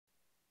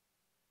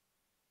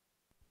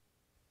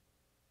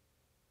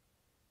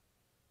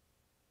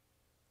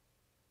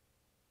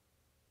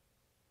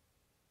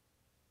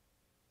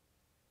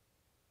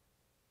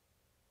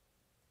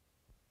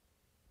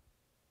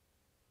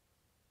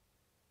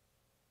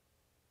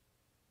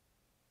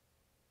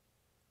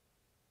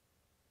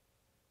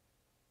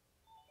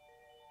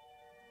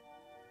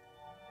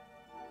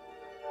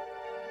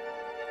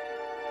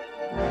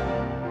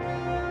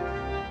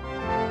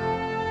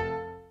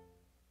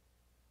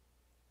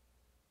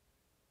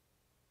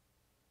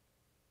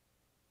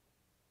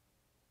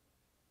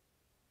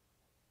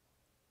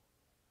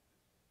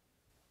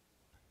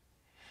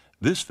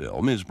This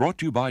film is brought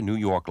to you by New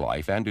York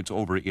Life and its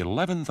over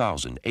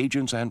 11,000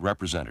 agents and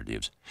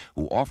representatives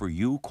who offer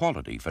you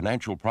quality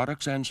financial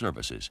products and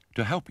services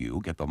to help you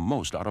get the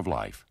most out of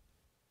life.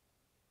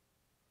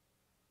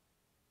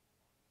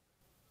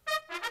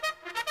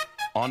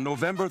 On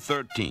November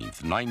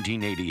 13th,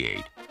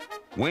 1988,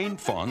 Wayne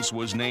Fontes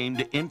was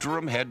named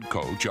interim head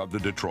coach of the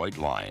Detroit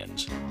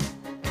Lions.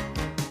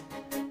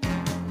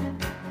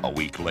 A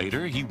week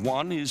later, he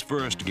won his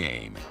first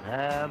game.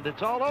 And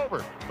it's all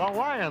over. The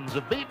Lions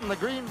have beaten the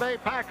Green Bay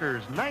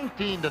Packers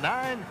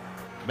 19-9,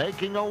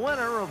 making a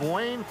winner of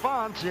Wayne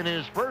Fontes in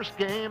his first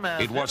game.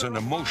 It was an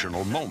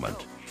emotional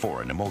moment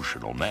for an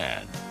emotional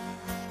man.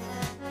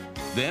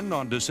 Then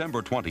on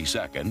December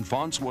 22nd,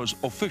 Fontes was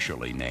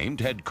officially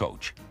named head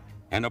coach,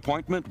 an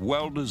appointment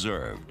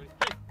well-deserved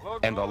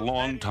and a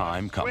long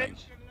time coming.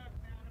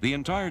 The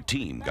entire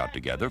team got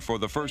together for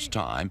the first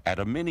time at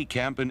a mini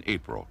camp in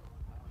April.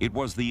 It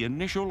was the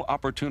initial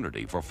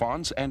opportunity for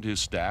Fontes and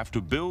his staff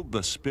to build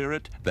the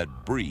spirit that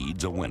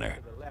breeds a winner.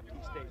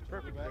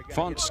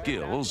 Fontes'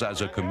 skills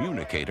as a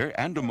communicator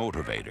and a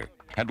motivator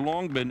had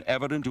long been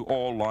evident to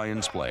all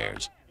Lions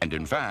players, and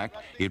in fact,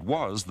 it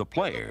was the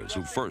players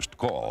who first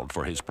called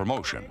for his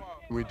promotion.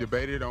 We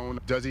debated on,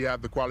 does he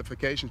have the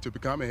qualifications to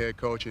become a head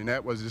coach, and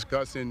that was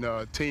discussed in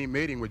a team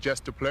meeting with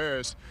just the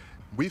players.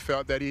 We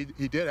felt that he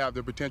did have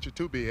the potential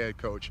to be head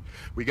coach.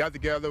 We got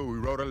together, we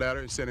wrote a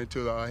letter and sent it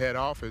to the head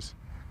office,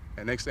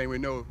 and next thing we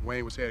know,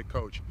 Wayne was head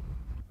coach.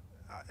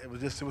 It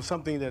was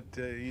something that,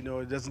 you know,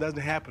 it doesn't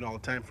happen all the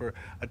time for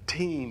a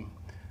team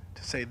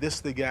to say, this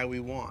is the guy we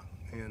want.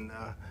 And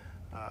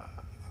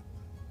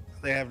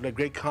they have a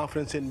great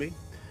confidence in me.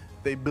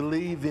 They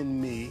believe in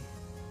me.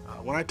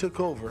 When I took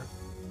over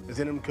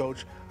as interim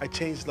coach, I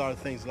changed a lot of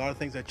things. A lot of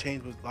things I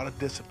changed was a lot of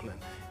discipline.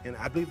 And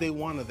I believe they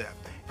wanted that.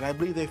 And I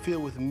believe they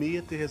feel with me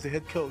as the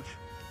head coach,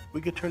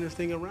 we could turn this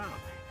thing around.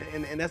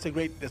 And that's a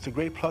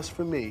great plus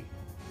for me,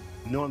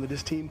 knowing that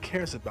this team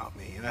cares about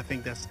me. And I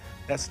think that's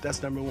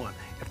number one.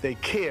 If they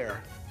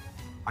care,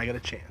 I got a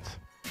chance.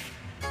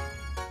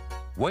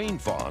 Wayne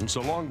Fontes,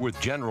 along with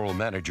General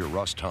Manager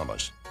Russ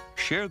Thomas,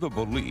 share the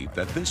belief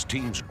that this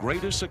team's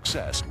greatest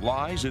success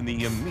lies in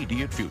the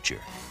immediate future.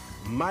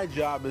 My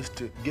job is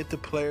to get the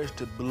players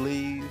to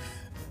believe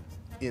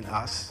in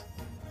us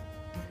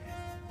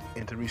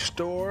and to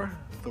restore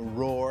the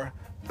roar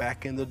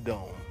back in the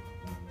dome.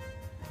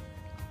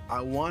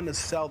 I want to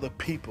sell the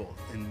people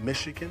in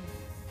Michigan,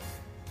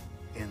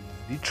 in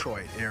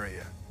Detroit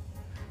area,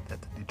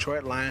 that the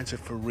Detroit Lions are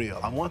for real.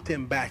 I want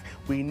them back.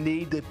 We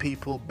need the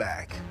people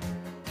back.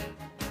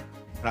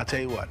 And I'll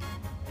tell you what,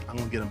 I'm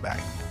gonna get them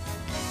back.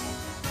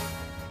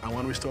 I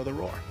want to restore the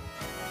roar.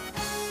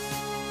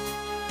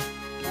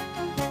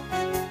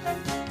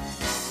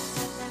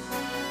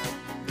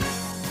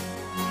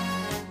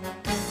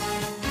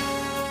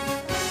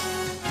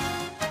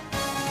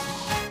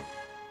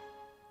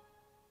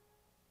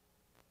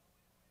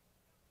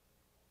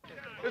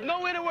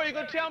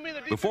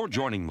 Before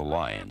joining the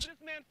Lions,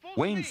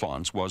 Wayne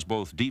Fontes was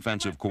both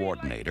defensive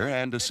coordinator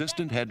and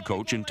assistant head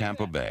coach in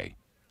Tampa Bay.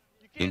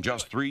 In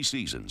just 3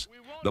 seasons,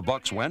 the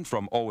Bucs went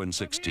from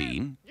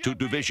 0-16 to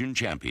division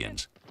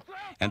champions.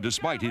 And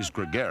despite his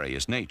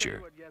gregarious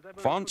nature,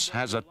 Fontes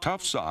has a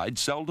tough side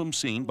seldom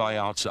seen by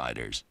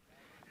outsiders.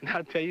 And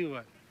I'll tell you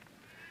what,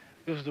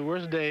 it was the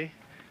worst day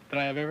that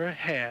I have ever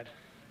had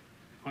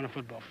on a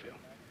football field.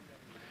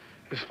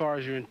 As far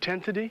as your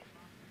intensity,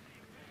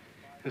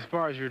 as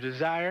far as your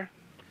desire,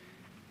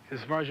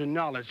 as far as your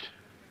knowledge,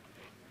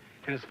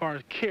 and as far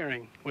as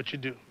caring what you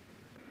do.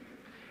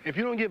 If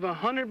you don't give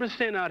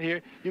 100% out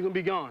here, you're going to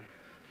be gone.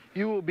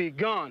 You will be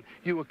gone.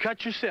 You will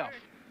cut yourself.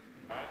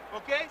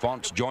 Okay.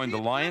 Fontes joined the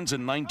Lions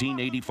in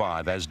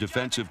 1985 as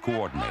defensive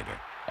coordinator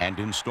and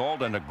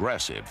installed an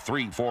aggressive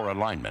 3-4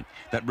 alignment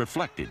that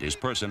reflected his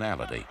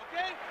personality.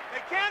 Okay?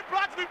 They can't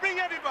block if we bring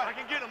everybody. I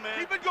can get them, man.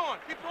 Keep it going.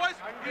 Keep boys.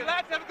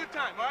 Relax, have a good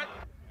time, all right?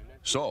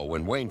 So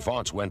when Wayne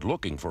Fontes went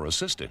looking for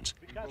assistants,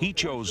 he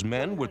chose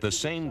men with the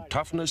same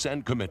toughness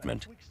and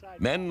commitment.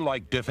 Men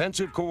like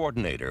defensive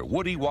coordinator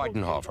Woody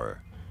Weidenhofer.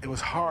 It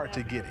was hard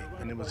to get him,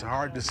 and it was a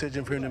hard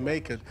decision for him to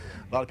make. A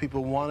lot of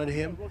people wanted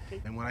him,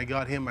 and when I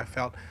got him, I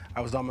felt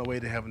I was on my way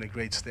to having a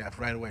great staff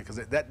right away, because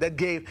that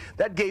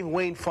gave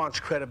Wayne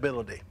Fontes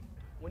credibility.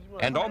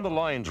 And on the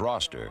Lions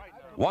roster,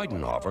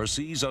 Weidenhofer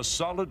sees a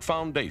solid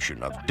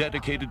foundation of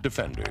dedicated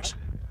defenders.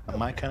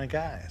 My kind of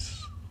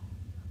guys.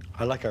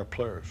 I like our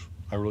players,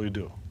 I really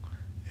do.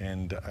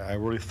 And I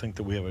really think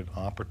that we have an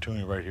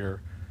opportunity right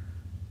here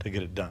to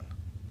get it done.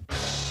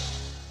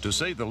 To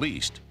say the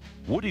least,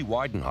 Woody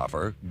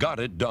Weidenhofer got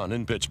it done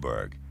in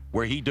Pittsburgh,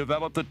 where he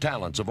developed the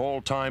talents of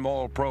all-time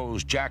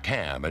All-Pros Jack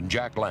Ham and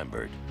Jack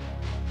Lambert.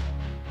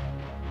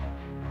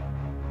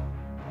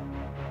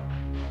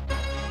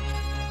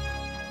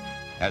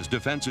 As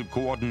defensive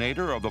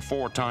coordinator of the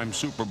 4-time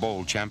Super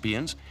Bowl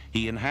champions,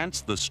 he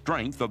enhanced the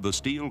strength of the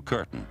Steel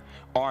Curtain,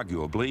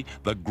 arguably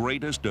the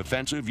greatest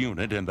defensive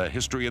unit in the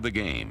history of the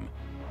game.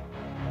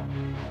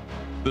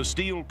 The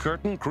Steel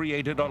Curtain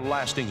created a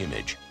lasting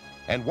image,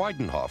 And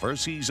Weidenhofer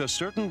sees a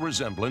certain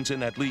resemblance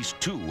in at least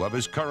two of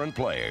his current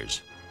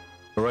players.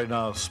 Right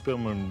now,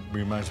 Spielman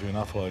reminds me an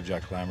awful lot of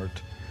Jack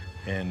Lambert,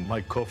 and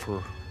Mike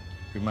Kofer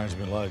reminds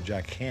me a lot of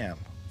Jack Ham,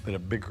 but a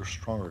bigger,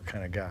 stronger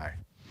kind of guy.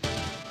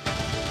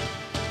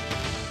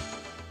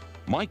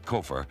 Mike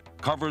Kofer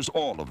covers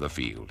all of the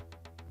field,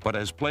 but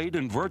has played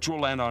in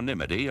virtual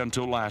anonymity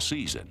until last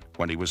season,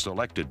 when he was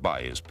selected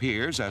by his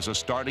peers as a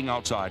starting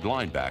outside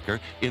linebacker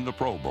in the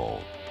Pro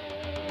Bowl.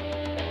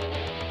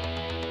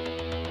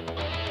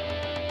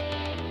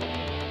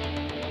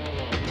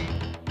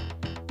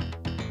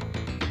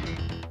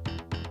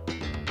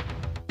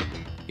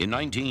 In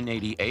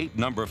 1988,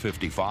 number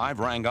 55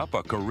 rang up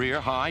a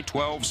career-high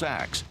 12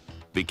 sacks,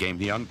 became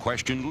the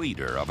unquestioned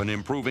leader of an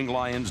improving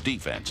Lions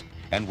defense,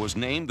 and was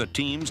named the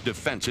team's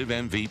defensive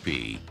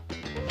MVP.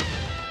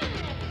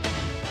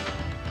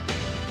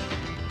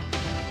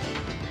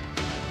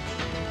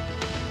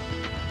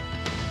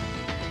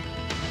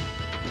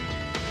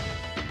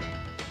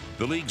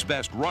 The league's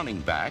best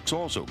running backs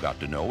also got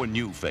to know a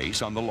new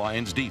face on the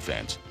Lions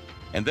defense,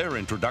 and their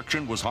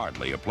introduction was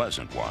hardly a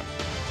pleasant one.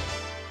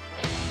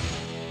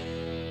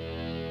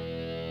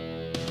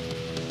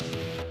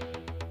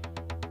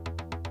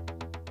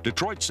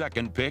 Detroit's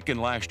second pick in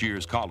last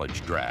year's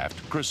college draft,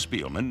 Chris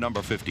Spielman,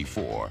 number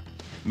 54,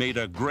 made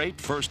a great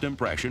first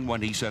impression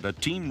when he set a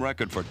team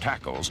record for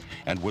tackles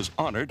and was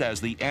honored as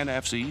the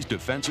NFC's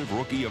Defensive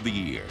Rookie of the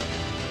Year.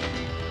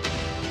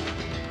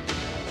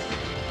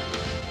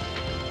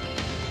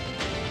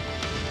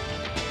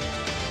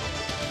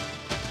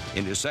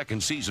 In his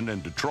second season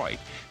in Detroit,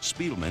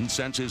 Spielman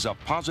senses a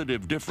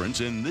positive difference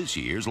in this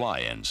year's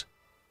Lions.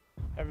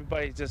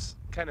 Everybody's just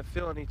kind of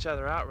feeling each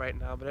other out right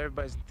now, but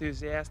everybody's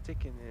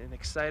enthusiastic and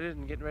excited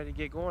and getting ready to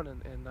get going.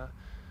 And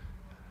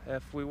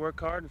if we work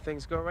hard and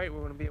things go right,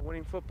 we're going to be a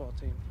winning football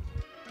team.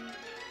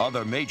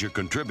 Other major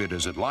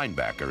contributors at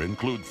linebacker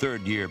include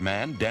third-year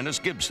man Dennis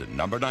Gibson,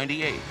 number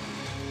 98.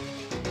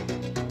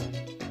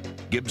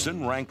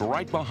 Gibson ranked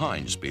right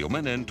behind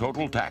Spielman in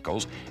total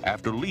tackles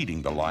after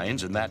leading the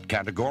Lions in that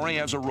category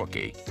as a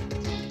rookie.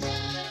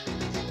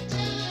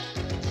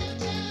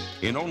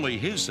 In only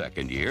his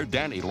second year,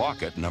 Danny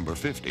Lockett, number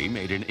 50,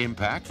 made an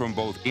impact from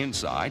both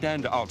inside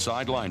and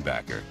outside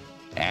linebacker,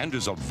 and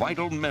is a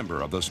vital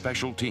member of the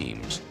special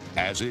teams,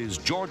 as is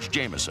George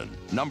Jamison,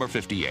 number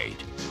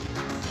 58.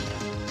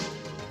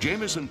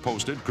 Jamison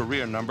posted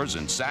career numbers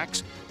in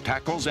sacks,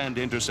 tackles, and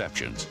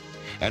interceptions,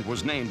 and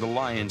was named the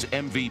Lions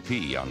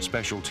MVP on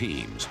special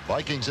teams.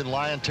 Vikings in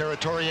Lion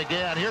territory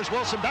again. Here's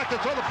Wilson back to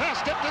throw the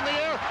pass, tipped in the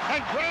air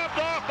and grabbed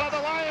off by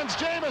the Lions'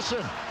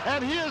 Jamison.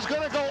 And he is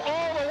going to go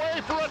all the way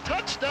for a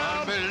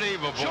touchdown.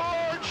 Unbelievable.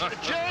 George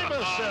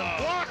Jamison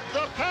blocked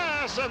the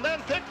pass and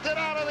then picked it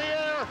out of the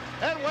air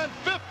and went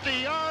 50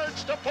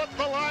 yards to put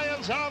the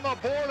Lions on the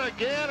board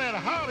again. And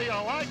how do you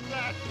like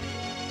that?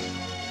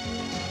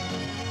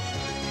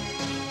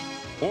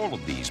 All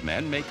of these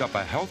men make up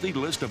a healthy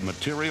list of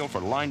material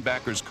for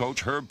linebackers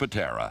coach Herb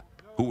Patera,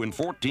 who in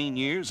 14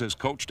 years has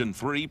coached in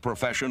 3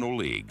 professional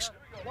leagues.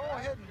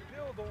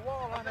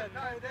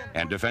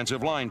 And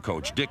defensive line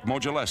coach Dick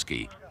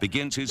Modzelewski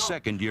begins his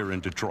second year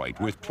in Detroit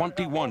with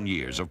 21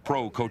 years of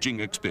pro coaching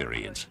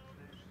experience.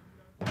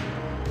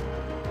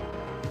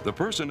 The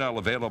personnel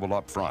available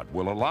up front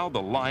will allow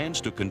the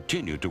Lions to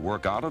continue to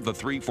work out of the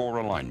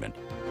 3-4 alignment.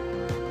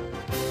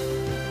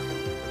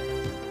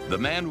 The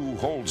man who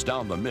holds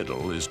down the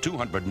middle is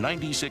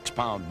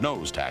 296-pound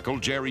nose tackle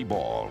Jerry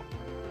Ball.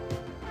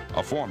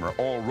 A former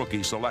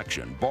all-rookie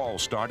selection, Ball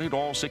started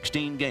all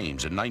 16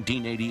 games in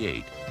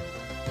 1988.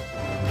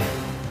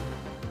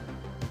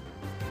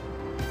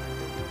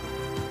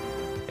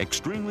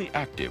 Extremely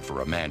active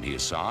for a man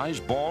his size,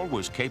 Ball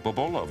was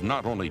capable of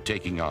not only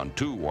taking on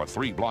 2 or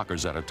 3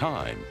 blockers at a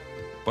time,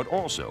 but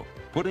also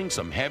putting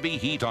some heavy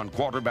heat on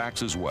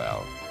quarterbacks as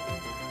well.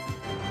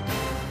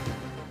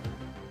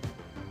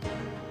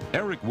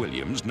 Eric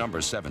Williams,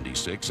 number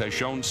 76, has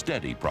shown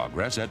steady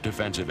progress at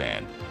defensive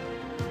end.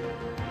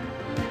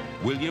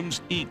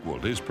 Williams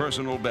equaled his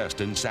personal best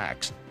in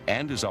sacks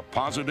and is a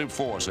positive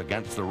force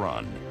against the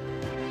run.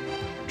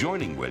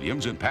 Joining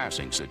Williams in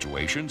passing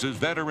situations is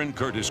veteran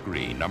Curtis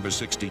Green, number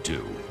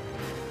 62.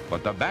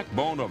 But the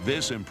backbone of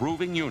this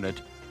improving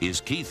unit is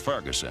Keith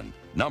Ferguson,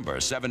 number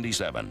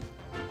 77.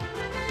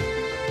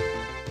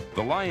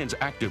 The Lions'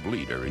 active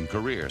leader in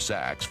career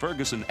sacks,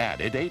 Ferguson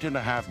added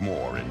 8.5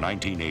 more in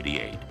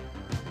 1988.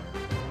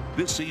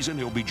 This season,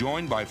 he'll be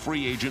joined by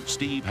free agent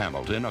Steve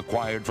Hamilton,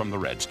 acquired from the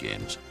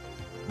Redskins.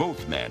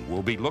 Both men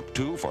will be looked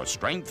to for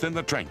strength in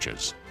the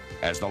trenches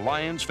as the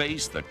Lions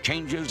face the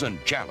changes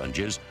and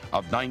challenges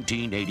of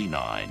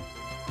 1989.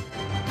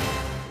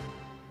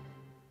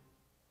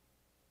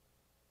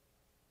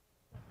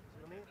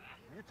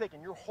 You're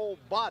taking your whole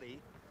body.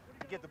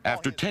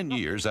 After 10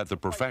 years at the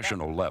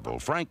professional level,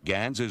 Frank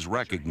Ganz is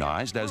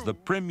recognized as the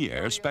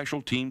premier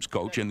special teams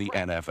coach in the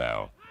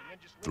NFL.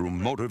 Through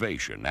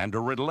motivation and a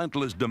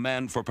relentless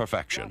demand for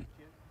perfection,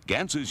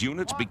 Gantz's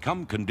units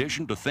become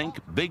conditioned to think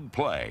big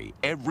play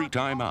every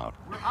time out.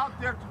 We're out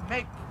there to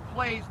make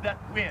plays that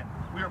win.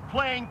 We are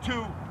playing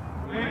to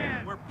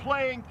win. We're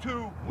playing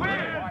to win.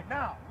 Right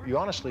now. You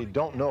honestly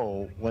don't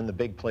know when the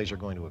big plays are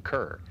going to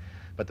occur.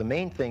 But the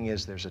main thing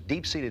is there's a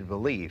deep-seated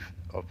belief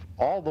of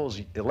all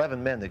those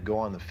 11 men that go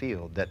on the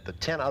field that the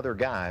 10 other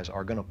guys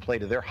are going to play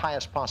to their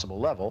highest possible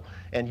level,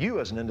 and you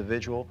as an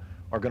individual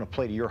are going to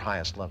play to your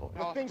highest level.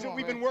 The things that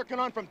we've been working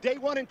on from day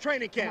one in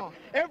training camp.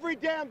 Every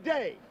damn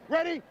day.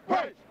 Ready?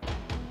 Right.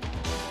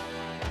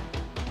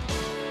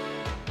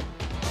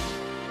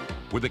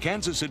 With the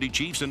Kansas City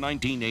Chiefs in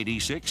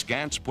 1986,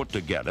 Gantz put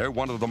together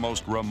one of the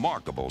most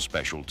remarkable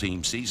special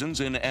team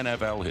seasons in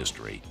NFL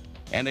history.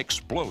 An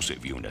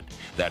explosive unit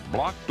that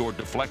blocked or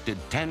deflected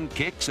 10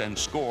 kicks and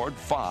scored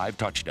 5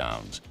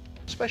 touchdowns.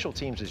 Special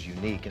teams is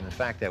unique in the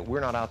fact that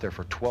we're not out there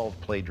for 12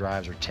 play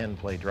drives or 10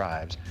 play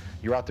drives.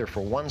 You're out there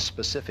for one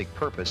specific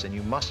purpose, and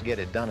you must get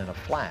it done in a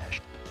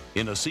flash.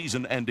 In a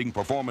season-ending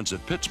performance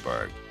at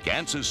Pittsburgh,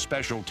 Gantz's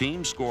special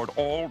team scored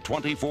all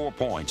 24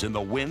 points in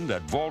the win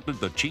that vaulted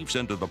the Chiefs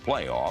into the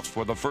playoffs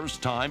for the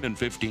first time in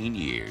 15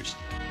 years.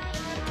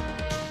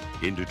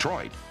 In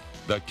Detroit,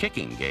 the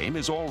kicking game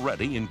is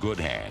already in good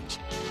hands.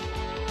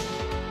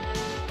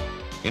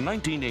 In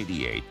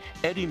 1988,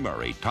 Eddie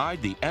Murray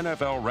tied the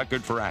NFL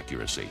record for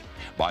accuracy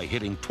by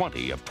hitting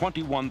 20 of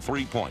 21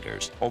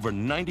 three-pointers, over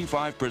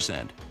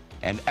 95%,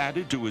 and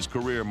added to his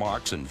career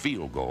marks in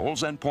field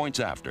goals and points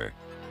after.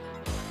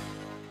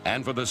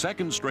 And for the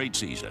second straight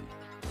season,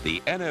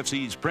 the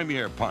NFC's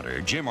premier punter,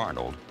 Jim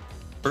Arnold,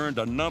 earned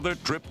another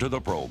trip to the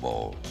Pro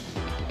Bowl.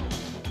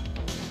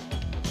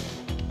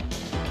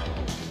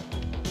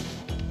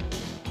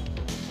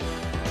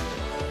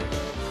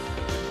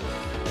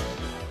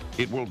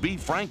 It will be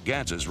Frank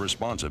Gantz's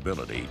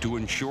responsibility to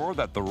ensure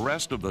that the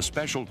rest of the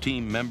special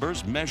team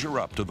members measure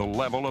up to the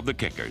level of the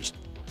kickers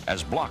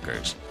as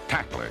blockers,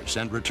 tacklers,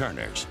 and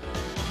returners.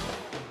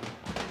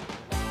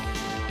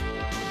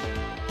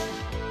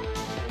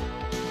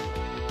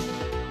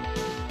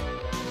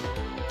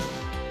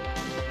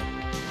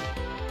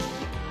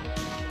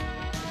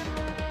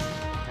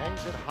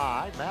 Hangs it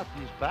high.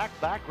 Matthews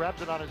back,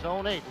 grabs it on his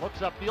own 8. Looks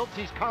upfield,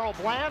 sees Carl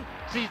Bland,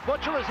 sees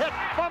Butcher is hit,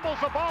 fumbles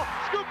the ball,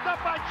 scooped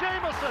up by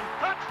Jamison.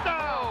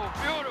 Touchdown! Oh,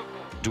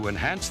 beautiful! To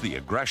enhance the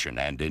aggression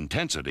and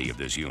intensity of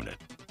this unit,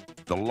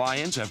 the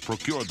Lions have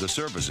procured the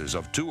services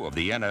of 2 of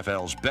the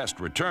NFL's best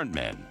return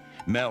men,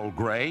 Mel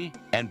Gray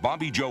and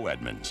Bobby Joe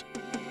Edmonds.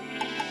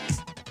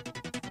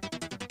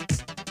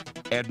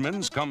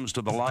 Edmonds comes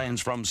to the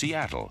Lions from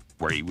Seattle,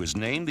 where he was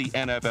named the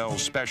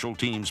NFL's Special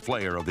Teams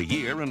Player of the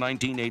Year in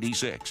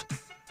 1986,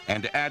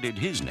 and added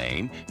his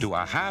name to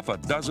a half a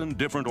dozen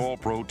different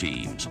All-Pro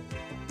teams.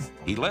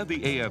 He led the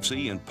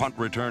AFC in punt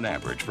return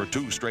average for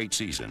 2 straight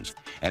seasons,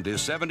 and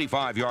his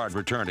 75-yard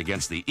return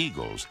against the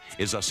Eagles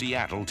is a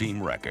Seattle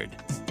team record.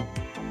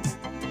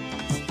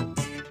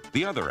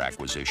 The other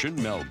acquisition,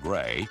 Mel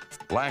Gray,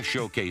 last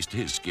showcased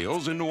his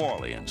skills in New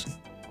Orleans.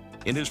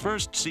 In his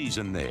first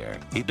season there,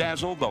 he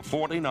dazzled the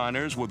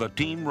 49ers with a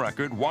team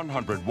record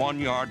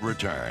 101-yard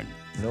return.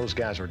 And those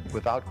guys are,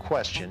 without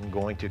question,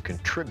 going to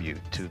contribute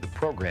to the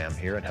program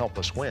here and help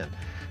us win.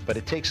 But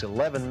it takes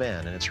 11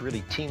 men, and it's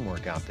really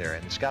teamwork out there,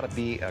 and it's got to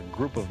be a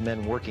group of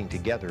men working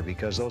together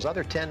because those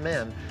other 10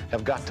 men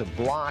have got to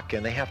block,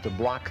 and they have to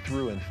block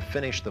through and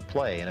finish the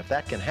play. And if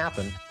that can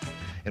happen,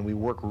 and we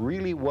work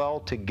really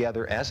well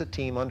together as a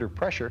team under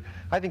pressure,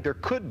 I think there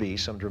could be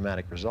some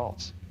dramatic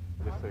results.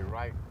 Just stay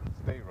right,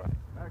 stay right.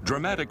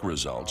 Dramatic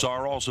results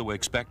are also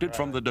expected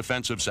from the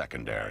defensive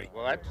secondary.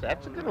 Well,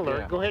 that's a good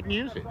alert. Go ahead and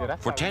use it.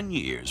 For 10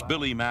 years,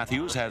 Billy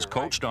Matthews has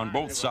coached on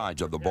both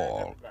sides of the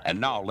ball and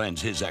now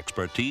lends his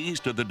expertise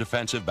to the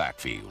defensive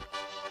backfield.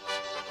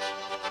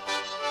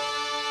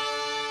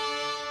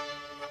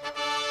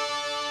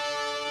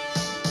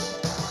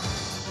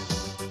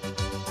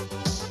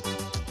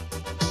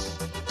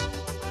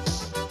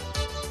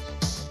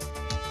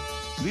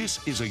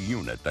 This is a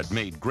unit that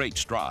made great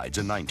strides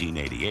in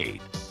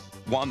 1988.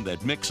 One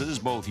that mixes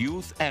both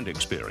youth and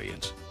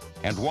experience,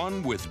 and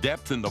one with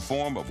depth in the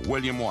form of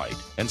William White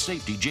and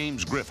safety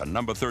James Griffin,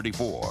 number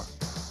 34,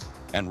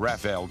 and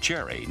Raphael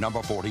Cherry,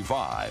 number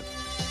 45.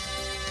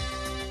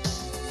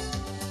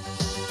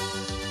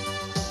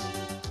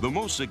 The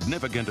most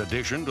significant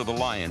addition to the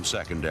Lions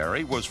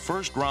secondary was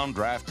first-round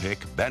draft pick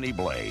Benny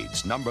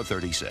Blades, number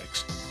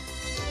 36.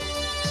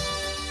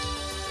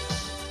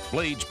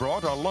 Blades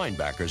brought a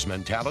linebacker's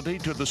mentality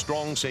to the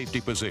strong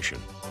safety position.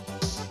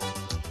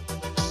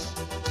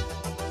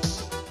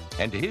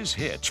 And his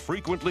hits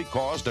frequently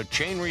caused a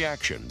chain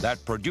reaction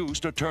that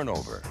produced a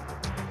turnover.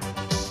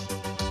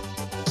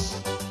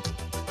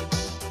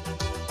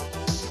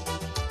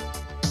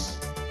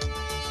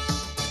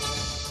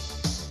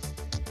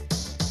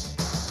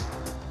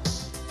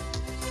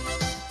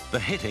 The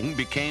hitting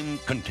became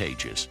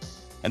contagious,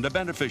 and the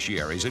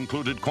beneficiaries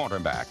included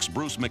cornerbacks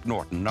Bruce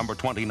McNorton, number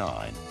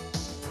 29,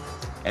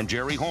 and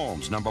Jerry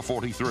Holmes, number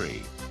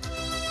 43.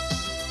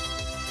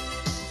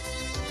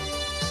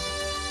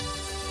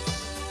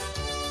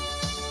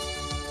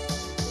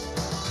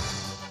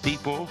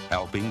 People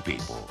helping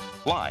people.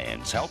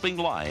 Lions helping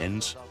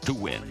Lions to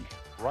win.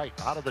 Right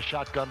out of the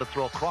shotgun to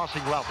throw,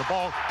 crossing route. The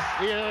ball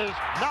is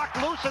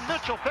knocked loose, and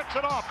Mitchell picks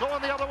it off,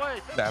 going the other way.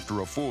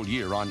 After a full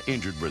year on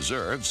injured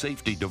reserve,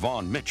 safety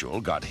Devon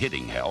Mitchell got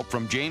hitting help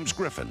from James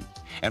Griffin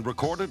and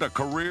recorded a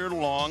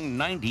career-long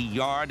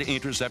 90-yard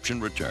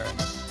interception return.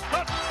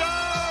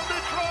 Touchdown,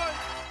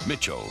 Detroit!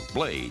 Mitchell,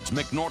 Blades,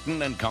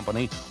 McNorton, and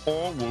company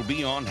all will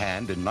be on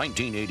hand in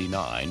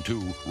 1989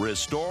 to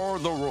restore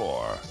the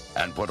roar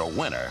and put a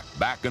winner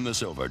back in the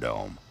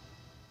Silverdome.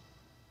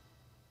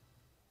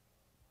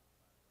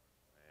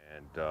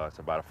 It's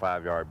about a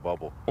 5-yard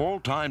bubble.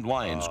 All-time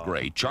Lions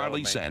great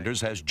Charlie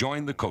Sanders has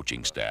joined the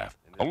coaching staff,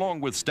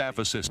 along with staff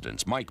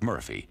assistants Mike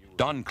Murphy,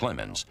 Don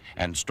Clemens,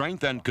 and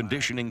strength and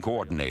conditioning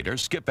coordinator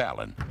Skip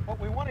Allen.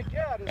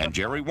 And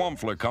Jerry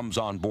Wampler comes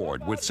on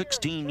board with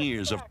 16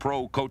 years of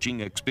pro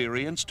coaching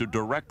experience to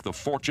direct the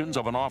fortunes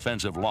of an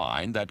offensive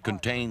line that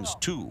contains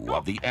 2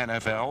 of the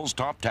NFL's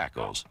top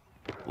tackles,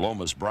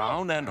 Lomas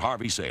Brown and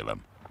Harvey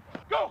Salem.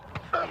 Go!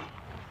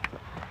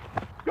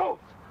 Go!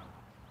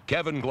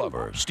 Kevin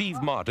Glover,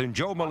 Steve Mott, and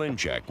Joe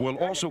Malinchak will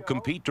also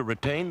compete to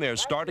retain their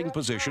starting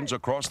positions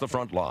across the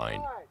front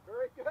line.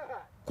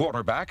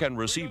 Quarterback and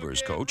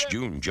receivers coach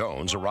June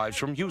Jones arrives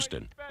from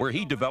Houston, where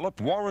he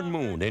developed Warren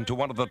Moon into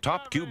one of the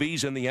top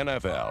QBs in the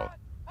NFL.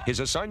 His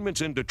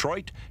assignments in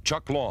Detroit,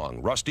 Chuck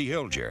Long, Rusty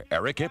Hilger,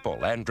 Eric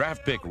Hipple, and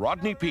draft pick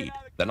Rodney Peete,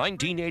 the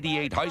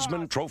 1988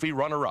 Heisman Trophy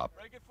runner-up.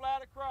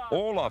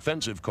 All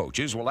offensive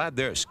coaches will add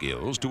their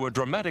skills to a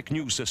dramatic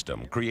new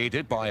system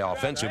created by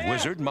offensive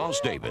wizard Mouse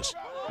Davis.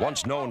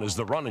 Once known as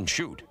the run and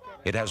shoot,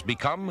 it has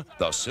become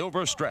the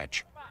Silver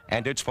Stretch,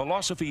 and its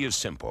philosophy is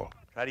simple.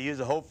 Try to use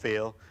the whole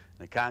field.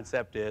 The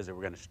concept is that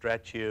we're going to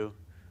stretch you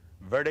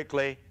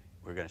vertically,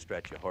 we're going to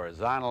stretch you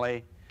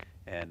horizontally,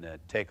 and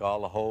take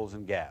all the holes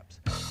and gaps.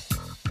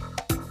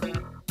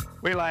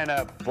 We line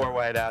up 4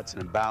 wideouts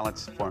in a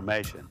balanced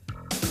formation.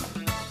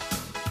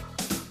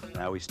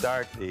 Now we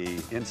start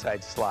the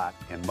inside slot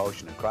in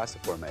motion across the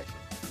formation.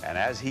 And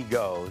as he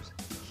goes,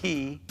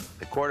 he,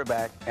 the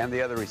quarterback, and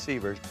the other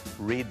receivers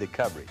read the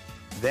coverage.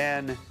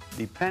 Then,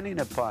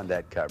 depending upon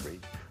that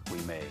coverage, we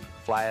may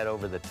fly it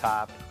over the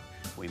top,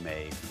 we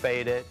may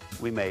fade it,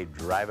 we may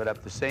drive it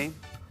up the seam,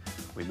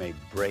 we may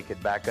break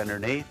it back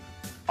underneath,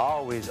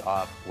 always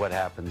off what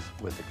happens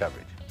with the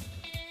coverage.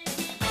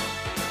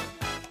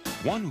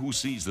 One who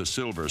sees the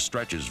Silver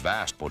Stretch's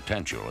vast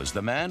potential is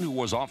the man who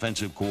was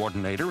offensive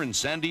coordinator in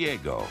San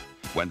Diego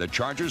when the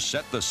Chargers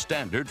set the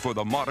standard for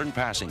the modern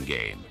passing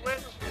game.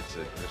 It's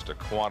just a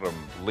quantum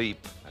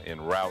leap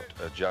in route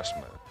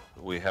adjustment.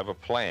 We have a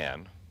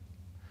plan,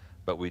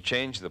 but we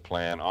change the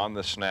plan on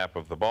the snap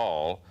of the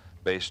ball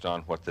based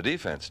on what the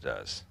defense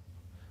does,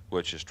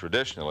 which is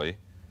traditionally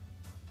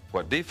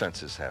what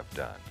defenses have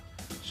done.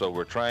 So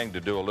we're trying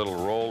to do a little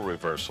role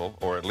reversal,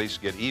 or at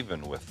least get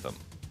even with them.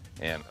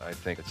 And I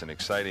think it's an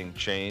exciting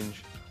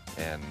change,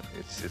 and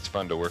it's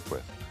fun to work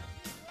with.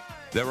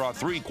 There are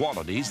 3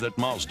 qualities that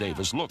Mouse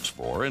Davis looks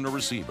for in a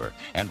receiver,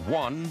 and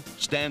one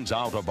stands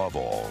out above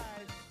all.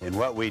 In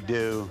what we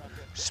do,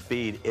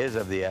 speed is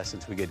of the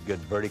essence. We get good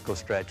vertical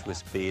stretch with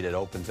speed. It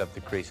opens up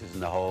the creases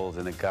and the holes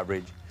in the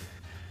coverage.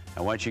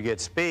 And once you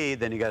get speed,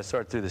 then you got to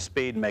sort through the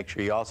speed and make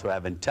sure you also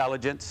have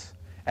intelligence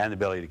and the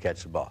ability to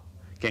catch the ball.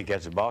 Can't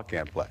catch the ball,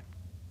 can't play.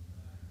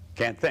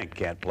 Can't think,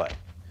 can't play.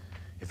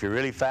 If you're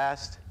really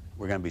fast,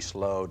 we're going to be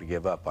slow to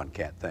give up on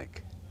can't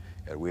think.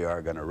 And we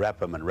are going to rep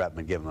them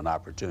and give them an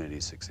opportunity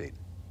to succeed.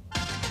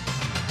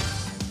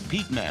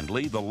 Pete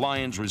Mandley, the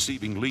Lions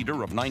receiving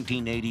leader of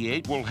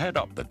 1988, will head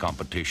up the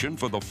competition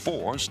for the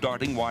 4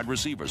 starting wide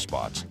receiver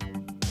spots.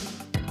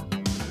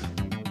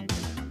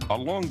 A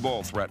long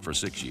ball threat for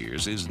 6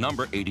 years is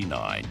number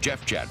 89,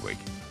 Jeff Chadwick,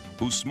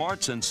 whose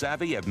smarts and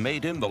savvy have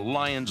made him the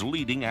Lions'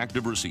 leading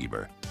active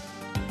receiver.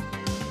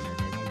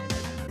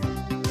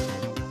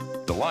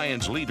 The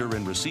Lions leader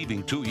in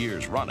receiving 2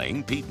 years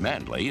running, Pete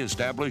Mandley,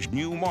 established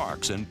new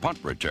marks in punt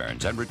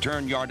returns and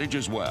return yardage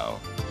as well.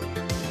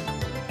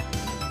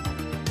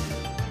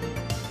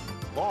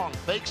 Long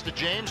fakes to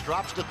James,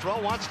 drops to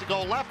throw, wants to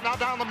go left, now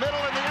down the middle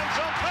in the end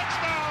zone.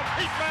 Touchdown,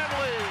 Pete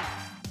Mandley!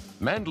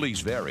 Mandley's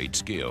varied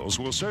skills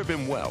will serve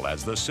him well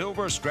as the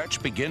Silver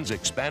Stretch begins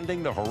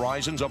expanding the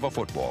horizons of a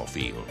football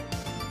field.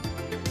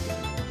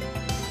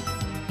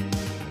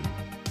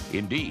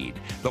 Indeed,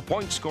 the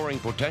point-scoring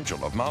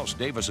potential of Mouse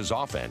Davis's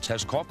offense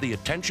has caught the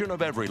attention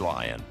of every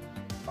Lion.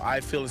 I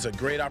feel it's a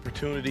great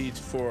opportunity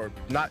for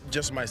not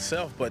just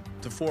myself, but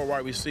the 4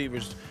 wide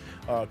receivers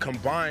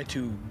combined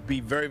to be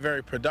very,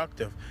 very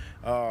productive.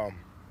 I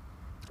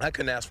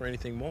couldn't ask for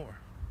anything more.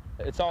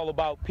 It's all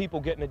about people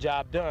getting the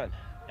job done.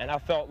 And I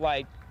felt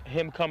like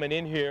him coming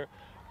in here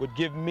would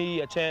give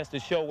me a chance to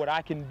show what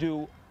I can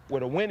do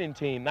with a winning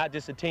team, not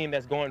just a team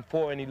that's going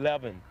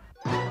 4-11.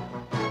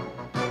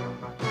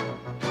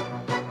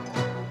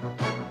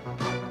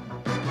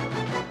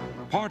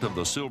 Part of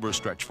the Silver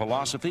Stretch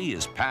philosophy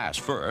is pass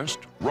first,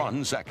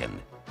 run second.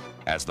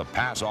 As the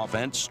pass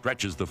offense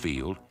stretches the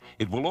field,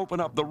 it will open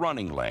up the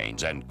running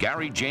lanes, and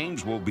Gary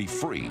James will be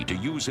free to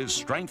use his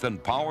strength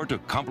and power to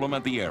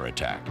complement the air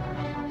attack.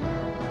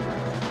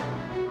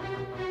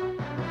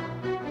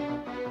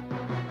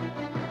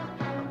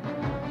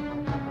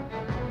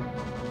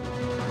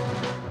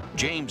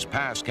 James'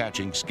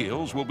 pass-catching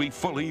skills will be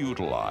fully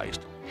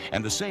utilized.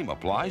 And the same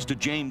applies to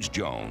James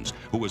Jones,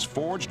 who has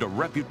forged a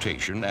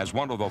reputation as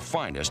one of the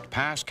finest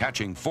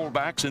pass-catching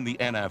fullbacks in the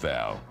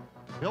NFL.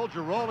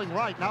 Hilger rolling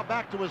right, now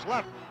back to his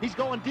left. He's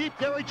going deep.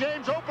 Gary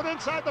James open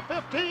inside the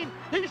 15.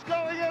 He's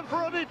going in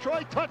for a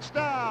Detroit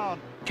touchdown.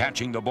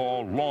 Catching the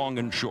ball long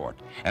and short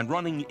and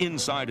running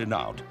inside and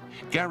out,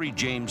 Gary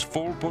James'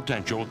 full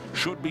potential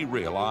should be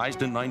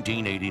realized in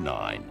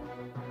 1989.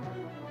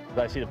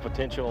 I see the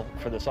potential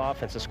for this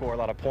offense to score a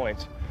lot of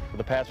points. For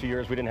the past few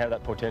years, we didn't have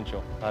that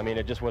potential. I mean,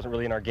 it just wasn't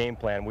really in our game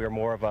plan. We were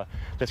more of a,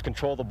 let's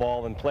control the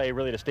ball and play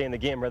really to stay in the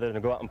game rather than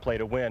to go out and play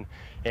to win.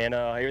 And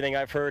everything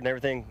I've heard and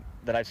everything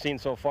that I've seen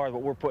so far,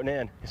 what we're putting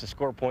in is to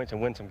score points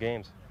and win some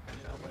games.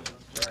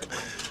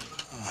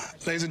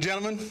 Ladies and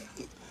gentlemen,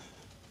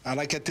 I'd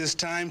like at this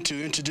time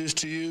to introduce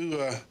to you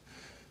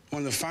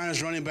one of the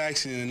finest running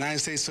backs in the United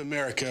States of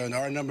America, and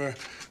our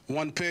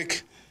 #1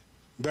 pick,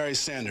 Barry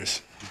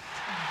Sanders.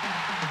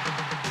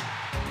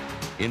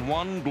 In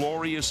one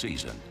glorious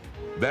season,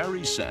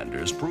 Barry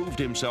Sanders proved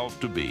himself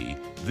to be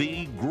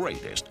the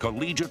greatest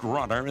collegiate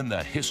runner in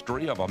the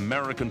history of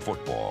American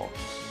football.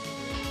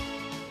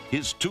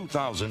 His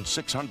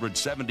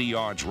 2,670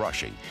 yards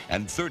rushing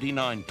and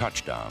 39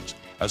 touchdowns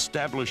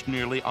established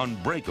nearly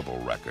unbreakable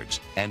records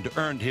and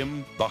earned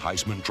him the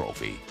Heisman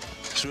Trophy.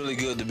 It's really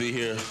good to be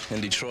here in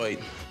Detroit.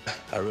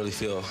 I really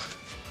feel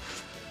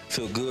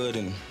good,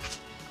 and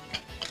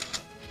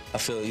I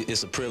feel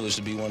it's a privilege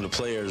to be one of the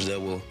players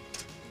that will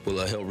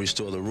help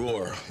restore the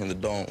roar in the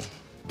Dome.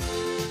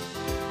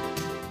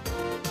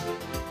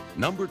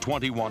 Number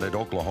 21 at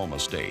Oklahoma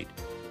State,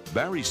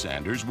 Barry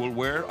Sanders will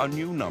wear a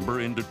new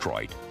number in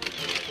Detroit.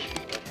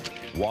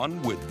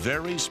 One with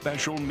very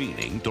special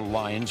meaning to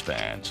Lions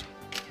fans.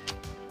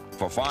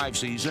 For 5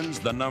 seasons,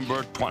 the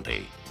number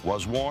 20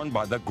 was worn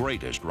by the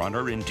greatest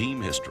runner in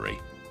team history,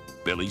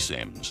 Billy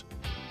Sims.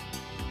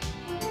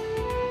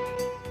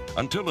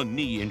 Until a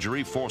knee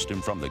injury forced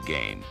him from the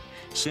game,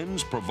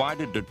 Sims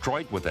provided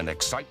Detroit with an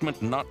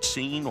excitement not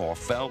seen or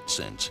felt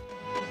since.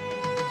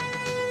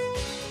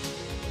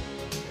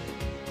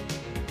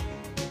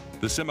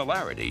 The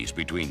similarities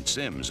between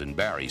Sims and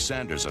Barry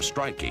Sanders are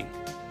striking.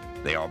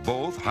 They are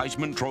both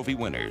Heisman Trophy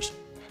winners.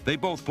 They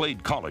both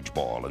played college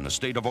ball in the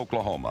state of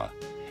Oklahoma,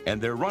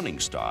 and their running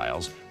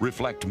styles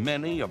reflect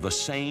many of the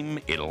same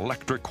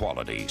electric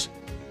qualities.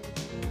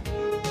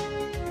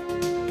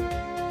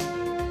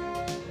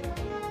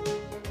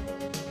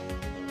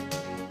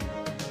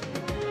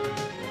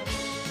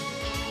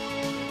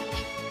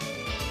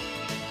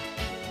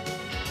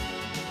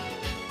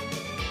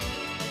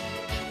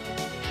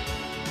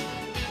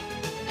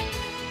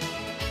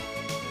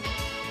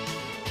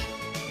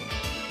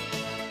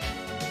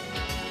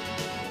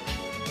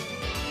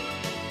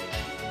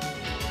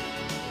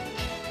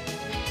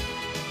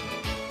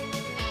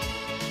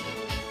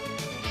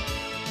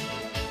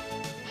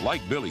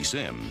 Like Billy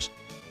Sims,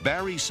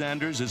 Barry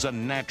Sanders is a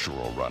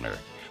natural runner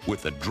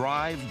with the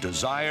drive,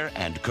 desire,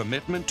 and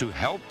commitment to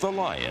help the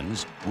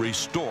Lions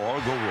restore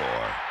the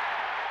roar.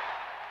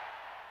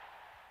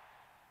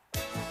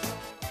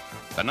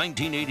 The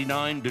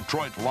 1989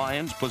 Detroit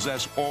Lions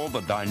possess all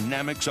the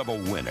dynamics of a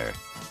winner,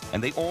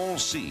 and they all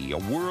see a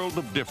world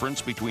of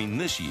difference between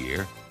this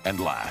year and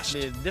last.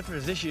 The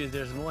difference this year is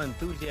there's more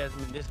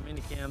enthusiasm in this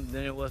minicamp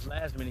than it was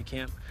last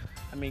minicamp.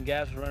 I mean,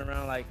 guys were running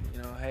around like, you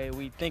know, hey,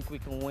 we think we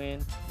can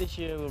win. This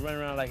year we're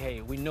running around like,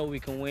 hey, we know we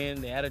can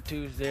win. The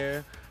attitude's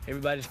there.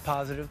 Everybody's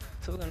positive.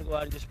 So we're going to go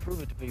out and just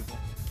prove it to people.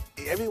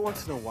 Every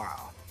once in a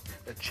while,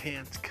 a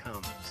chance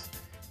comes,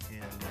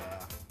 and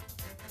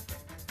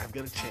I've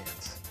got a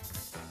chance.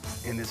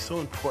 And it's so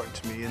important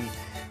to me,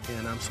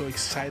 and I'm so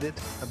excited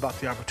about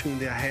the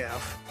opportunity I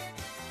have.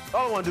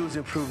 All I want to do is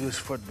improve this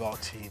football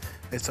team.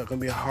 It's going to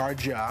be a hard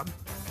job,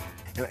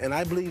 and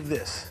I believe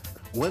this.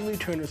 When we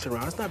turn this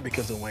around, it's not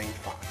because of Wayne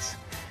Fontes.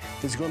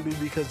 It's going to be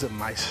because of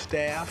my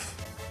staff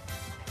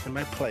and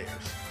my players.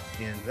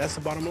 And that's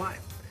the bottom line.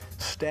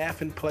 Staff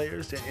and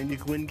players, and you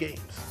can win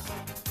games.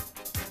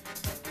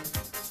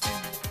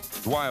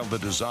 While the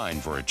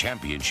design for a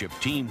championship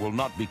team will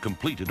not be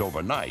completed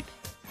overnight,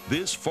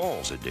 this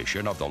fall's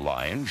edition of the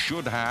Lions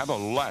should have a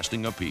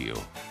lasting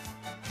appeal.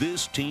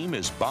 This team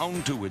is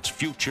bound to its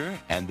future,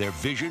 and their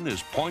vision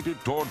is pointed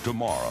toward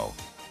tomorrow,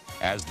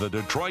 as the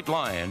Detroit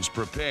Lions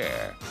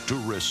prepare to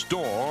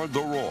restore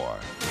the roar.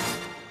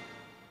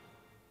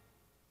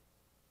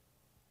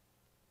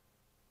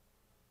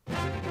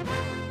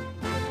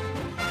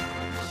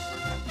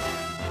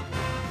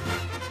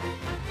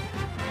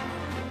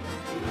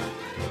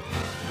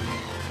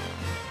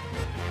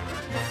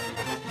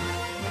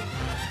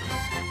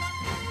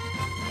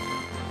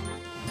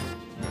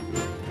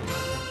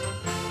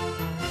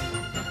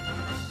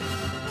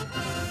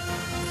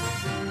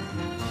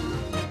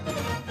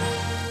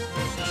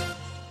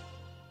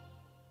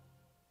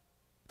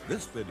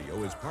 This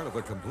video is part of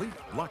a complete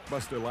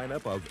blockbuster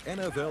lineup of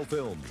NFL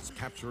films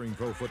capturing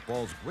pro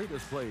football's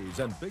greatest plays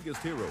and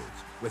biggest heroes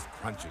with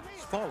crunches,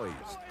 follies,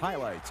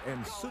 highlights,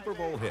 and Super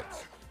Bowl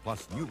hits,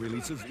 plus new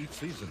releases each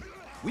season.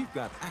 We've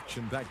got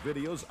action-packed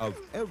videos of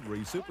every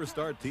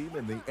superstar team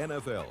in the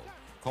NFL.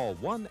 Call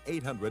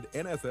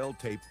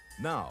 1-800-NFL-TAPE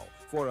now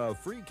for a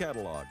free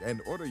catalog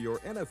and order your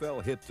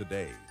NFL hit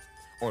today.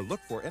 Or look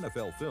for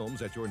NFL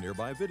films at your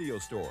nearby video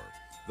store.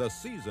 The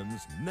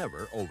season's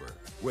never over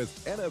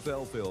with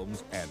NFL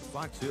Films and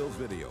Fox Hills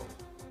Video.